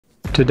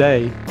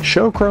Today,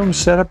 Showchrome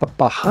set up a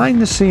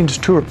behind-the-scenes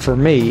tour for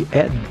me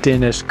at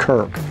Dennis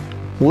Kirk.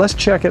 Let's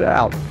check it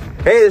out.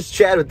 Hey, this is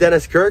Chad with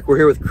Dennis Kirk. We're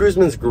here with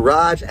Cruiseman's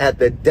Garage at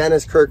the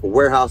Dennis Kirk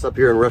warehouse up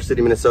here in Rush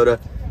City,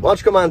 Minnesota. Why don't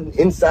you come on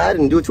inside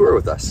and do a tour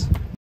with us?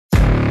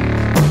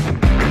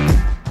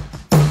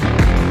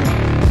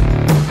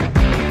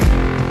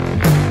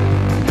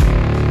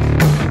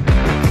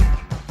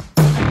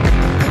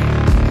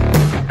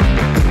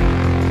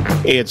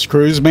 It's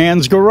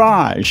Cruiseman's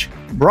Garage,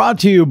 brought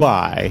to you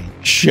by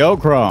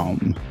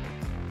Showchrome.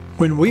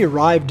 When we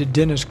arrived at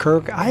Dennis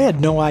Kirk, I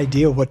had no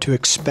idea what to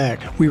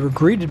expect. We were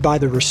greeted by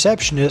the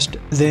receptionist,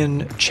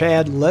 then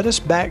Chad led us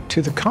back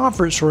to the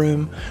conference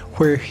room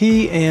where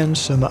he and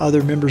some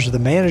other members of the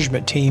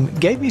management team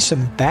gave me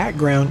some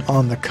background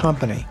on the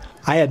company.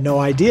 I had no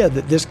idea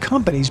that this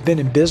company's been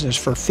in business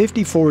for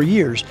 54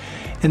 years,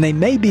 and they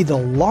may be the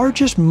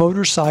largest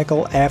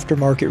motorcycle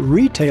aftermarket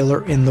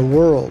retailer in the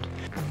world.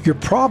 You're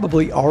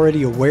probably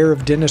already aware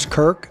of Dennis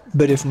Kirk,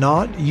 but if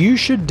not, you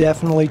should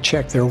definitely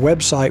check their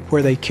website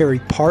where they carry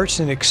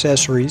parts and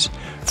accessories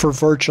for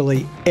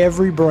virtually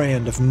every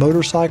brand of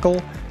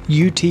motorcycle,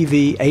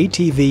 UTV,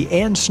 ATV,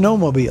 and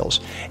snowmobiles.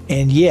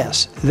 And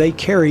yes, they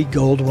carry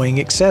Goldwing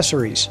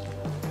accessories.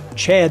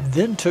 Chad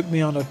then took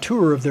me on a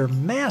tour of their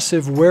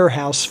massive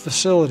warehouse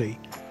facility.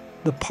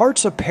 The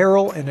parts,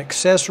 apparel, and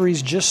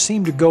accessories just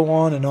seem to go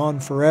on and on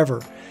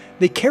forever.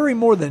 They carry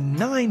more than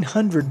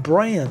 900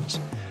 brands.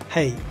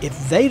 Hey,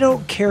 if they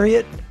don't carry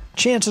it,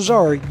 chances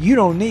are you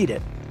don't need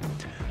it.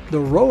 The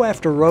row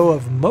after row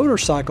of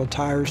motorcycle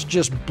tires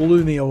just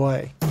blew me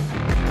away.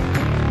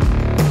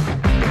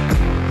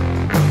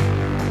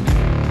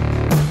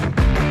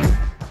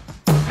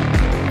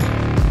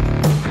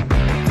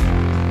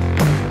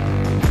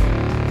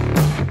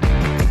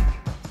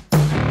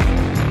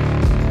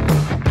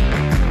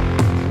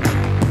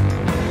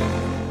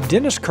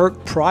 Dennis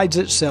Kirk prides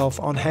itself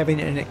on having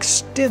an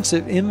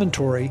extensive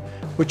inventory,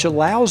 which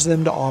allows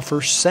them to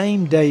offer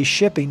same-day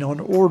shipping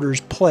on orders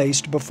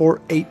placed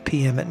before 8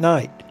 p.m. at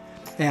night.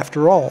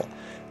 After all,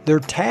 their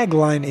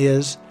tagline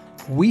is,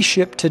 "We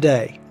ship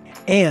today,"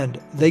 and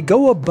they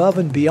go above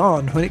and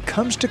beyond when it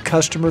comes to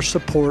customer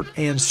support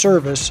and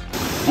service.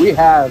 We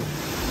have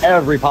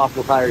every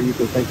possible tire you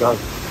can think of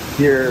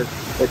here.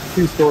 It's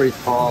 2 stories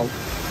tall.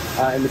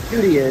 And the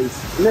beauty is,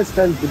 and this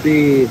tends to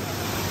be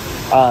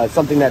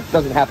something that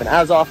doesn't happen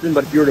as often,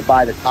 but if you were to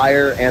buy the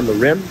tire and the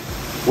rim,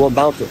 we'll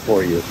bounce it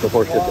for you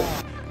before shipping.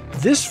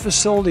 This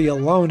facility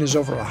alone is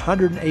over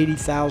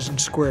 180,000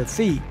 square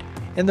feet,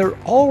 and they're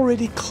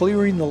already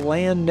clearing the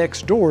land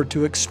next door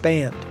to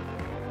expand.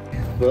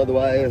 But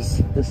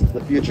otherwise, this is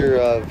the future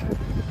of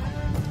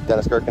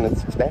Dennis Kirk and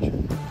its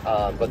expansion.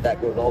 But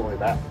that goes all the way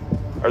back.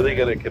 Are they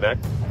going to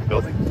connect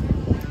buildings?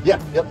 Yeah,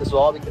 yep, this will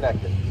all be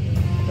connected.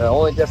 The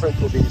only difference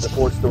will be the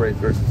 4 stories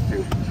versus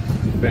 2.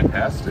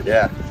 Fantastic.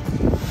 Yeah.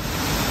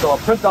 So a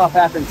print off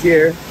happens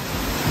here,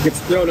 gets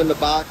thrown in the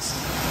box,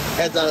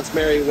 heads on its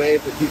merry way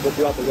for people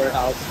throughout the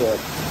warehouse to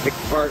pick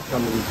it apart,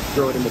 come and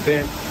throw it in the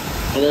bin,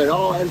 and then it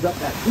all ends up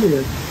back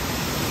here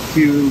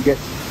to get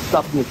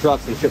stuffed in the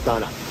trucks and shipped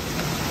on out.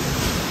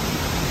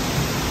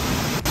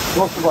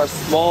 Most of our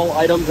small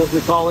items, as we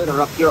call it,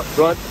 are up here up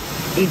front,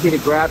 easy to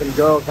grab and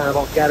go, kind of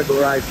all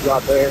categorized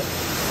throughout there.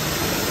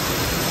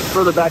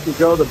 Further back you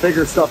go, the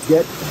bigger stuff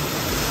gets.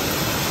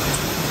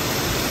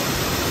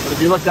 But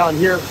if you look down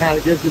here, it kind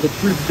of gives you the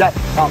true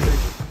depth of it.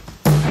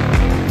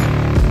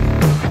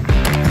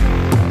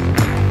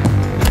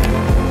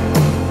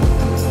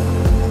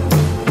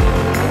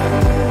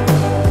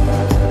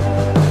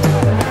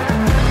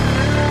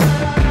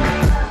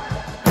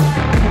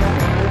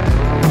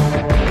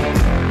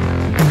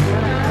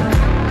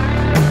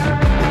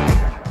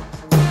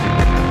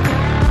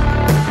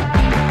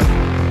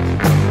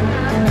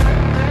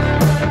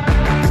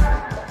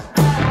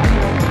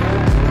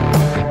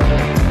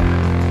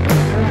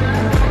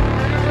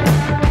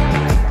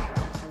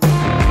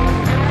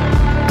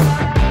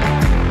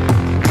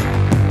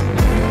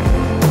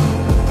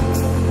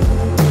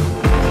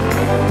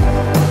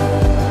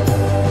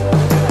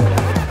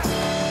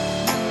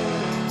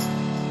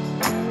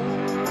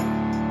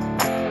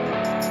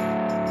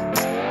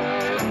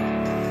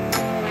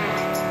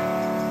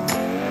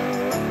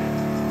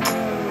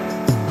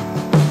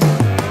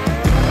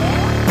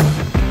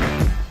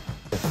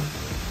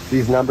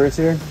 These numbers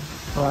here,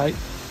 Right.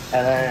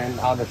 and then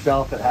on the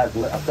shelf it has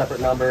a separate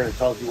number and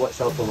tells you what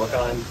shelf to look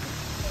on,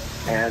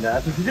 and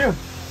that's what you do.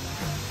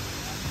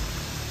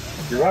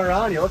 You run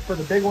around, you look for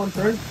the big one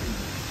first.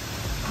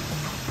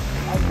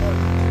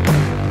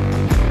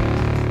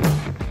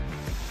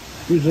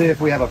 Usually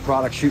if we have a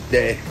product shoot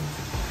day,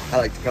 I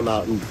like to come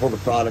out and pull the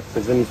product,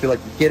 because then you feel like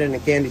you get in a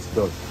candy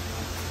store,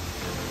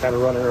 kind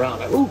of running around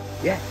like, ooh,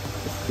 yeah.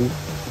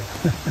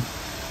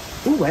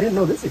 Ooh, I didn't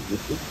know this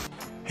existed.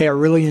 Hey, I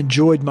really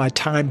enjoyed my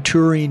time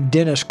touring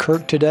Dennis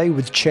Kirk today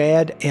with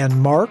Chad and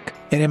Mark.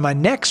 And in my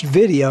next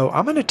video,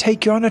 I'm going to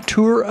take you on a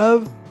tour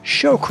of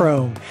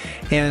Showchrome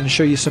and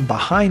show you some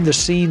behind the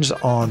scenes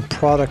on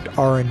product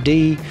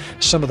R&D,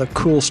 some of the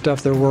cool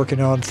stuff they're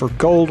working on for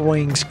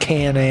Goldwings,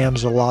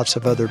 Can-Ams, and lots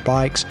of other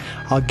bikes.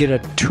 I'll get a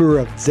tour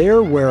of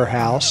their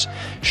warehouse,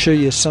 show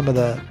you some of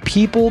the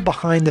people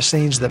behind the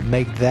scenes that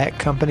make that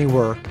company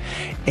work.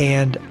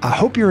 And I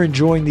hope you're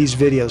enjoying these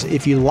videos.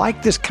 If you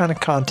like this kind of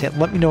content,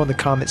 let me know in the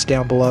comments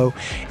down below.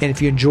 And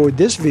if you enjoyed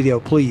this video,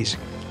 please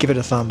give it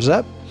a thumbs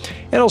up.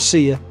 And I'll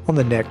see you on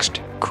the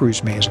next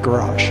Cruiseman's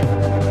Garage.